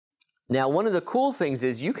Now, one of the cool things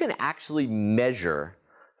is you can actually measure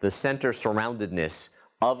the center surroundedness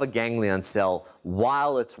of a ganglion cell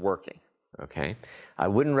while it's working, okay? I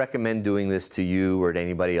wouldn't recommend doing this to you or to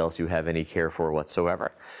anybody else you have any care for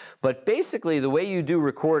whatsoever. But basically, the way you do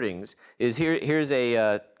recordings is here's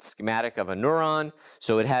a schematic of a neuron.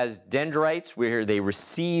 So it has dendrites where they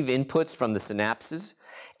receive inputs from the synapses.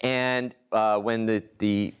 And when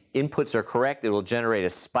the inputs are correct, it will generate a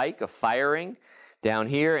spike, a firing down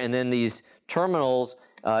here. And then these terminals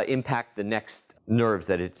impact the next nerves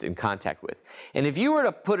that it's in contact with. And if you were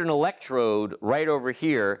to put an electrode right over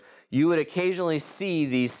here, you would occasionally see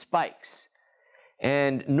these spikes.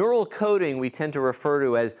 And neural coding we tend to refer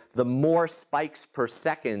to as the more spikes per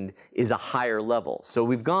second is a higher level. So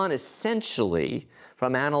we've gone essentially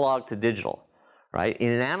from analog to digital, right?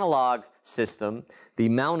 In an analog system, the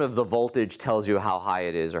amount of the voltage tells you how high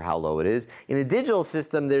it is or how low it is. In a digital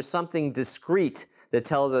system, there's something discrete that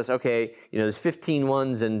tells us, okay, you know, there's 15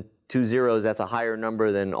 ones and 2 zeros, that's a higher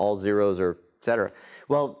number than all zeros, or et cetera.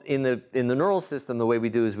 Well, in the neural system, the way we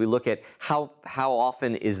do is we look at how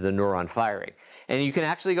often is the neuron firing. And you can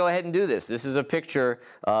actually go ahead and do this. This is a picture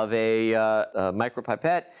of a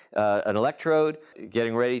micropipette, an electrode,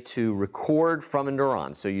 getting ready to record from a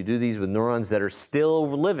neuron. So you do these with neurons that are still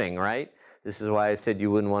living, right? This is why I said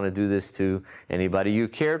you wouldn't want to do this to anybody you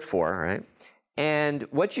cared for, right? And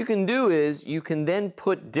what you can do is you can then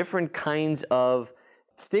put different kinds of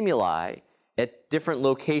stimuli at different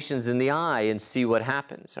locations in the eye and see what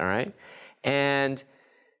happens, all right? And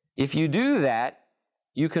if you do that,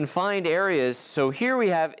 you can find areas. So here we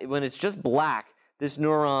have, when it's just black, this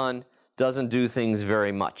neuron doesn't do things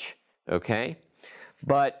very much, okay?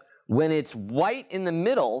 But when it's white in the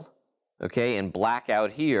middle, okay, and black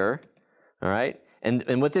out here, all right?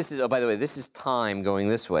 And what this is, oh, by the way, this is time going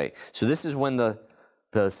this way. So this is when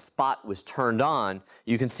the spot was turned on.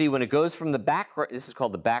 You can see when it goes from the background, this is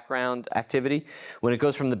called the background activity. When it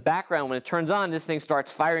goes from the background, when it turns on, this thing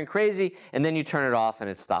starts firing crazy, and then you turn it off and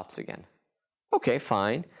it stops again. Okay,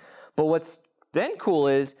 fine. But what's then cool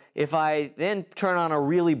is if I then turn on a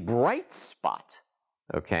really bright spot,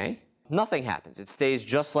 okay, nothing happens. It stays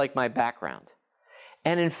just like my background.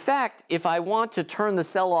 And in fact, if I want to turn the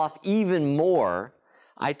cell off even more,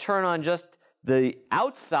 I turn on just the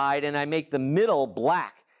outside and I make the middle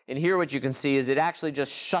black. And here what you can see is it actually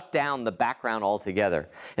just shut down the background altogether.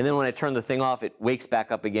 And then when I turn the thing off, it wakes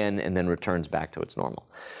back up again and then returns back to its normal.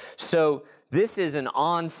 So this is an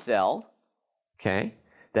on cell, okay,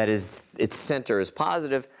 that is, its center is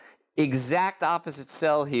positive. Exact opposite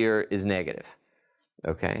cell here is negative,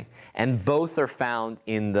 okay? And both are found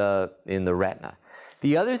in the retina.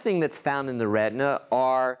 The other thing that's found in the retina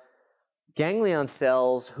are ganglion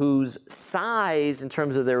cells whose size in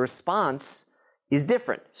terms of their response is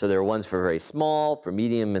different. So there are ones for very small, for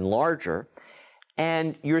medium, and larger.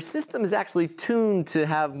 And your system is actually tuned to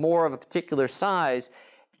have more of a particular size.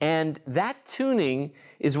 And that tuning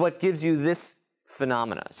is what gives you this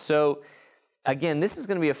phenomena. So again, this is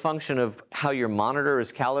going to be a function of how your monitor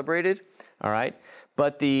is calibrated, all right?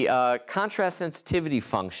 But the contrast sensitivity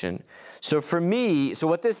function, so for me, so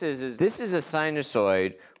what this is this is a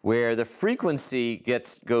sinusoid where the frequency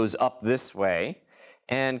goes up this way,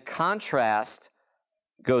 and contrast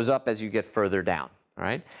goes up as you get further down, all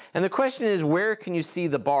right? And the question is, where can you see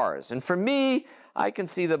the bars? And for me, I can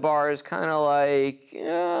see the bars kind of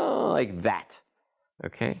like that,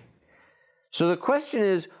 okay? So the question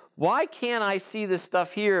is, why can't I see this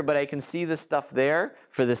stuff here, but I can see the stuff there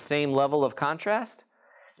for the same level of contrast?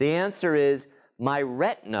 The answer is my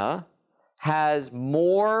retina has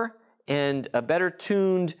more and a better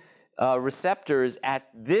tuned receptors at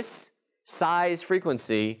this size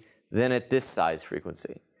frequency than at this size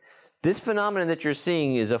frequency. This phenomenon that you're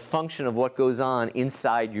seeing is a function of what goes on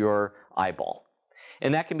inside your eyeball.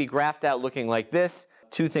 And that can be graphed out looking like this.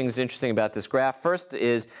 Two things interesting about this graph. First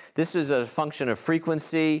is this is a function of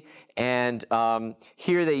frequency, and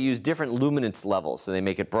here they use different luminance levels. So they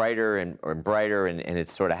make it brighter and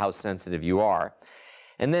it's sort of how sensitive you are.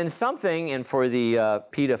 And then something, and for the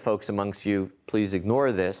PETA folks amongst you, please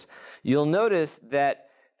ignore this, you'll notice that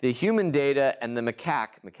the human data and the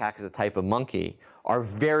macaque is a type of monkey, are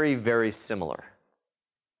very, very similar.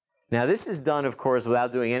 Now this is done, of course,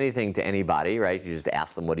 without doing anything to anybody, right? You just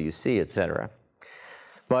ask them, what do you see, etc.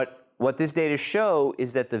 But what this data show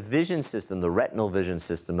is that the vision system, the retinal vision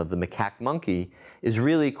system of the macaque monkey is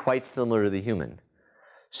really quite similar to the human.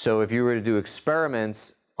 So if you were to do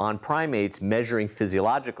experiments on primates measuring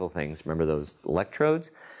physiological things, remember those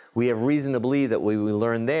electrodes? We have reason to believe that what we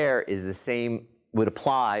learned there is the same would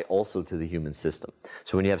apply also to the human system.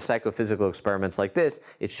 So when you have psychophysical experiments like this,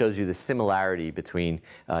 it shows you the similarity between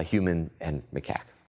human and macaque.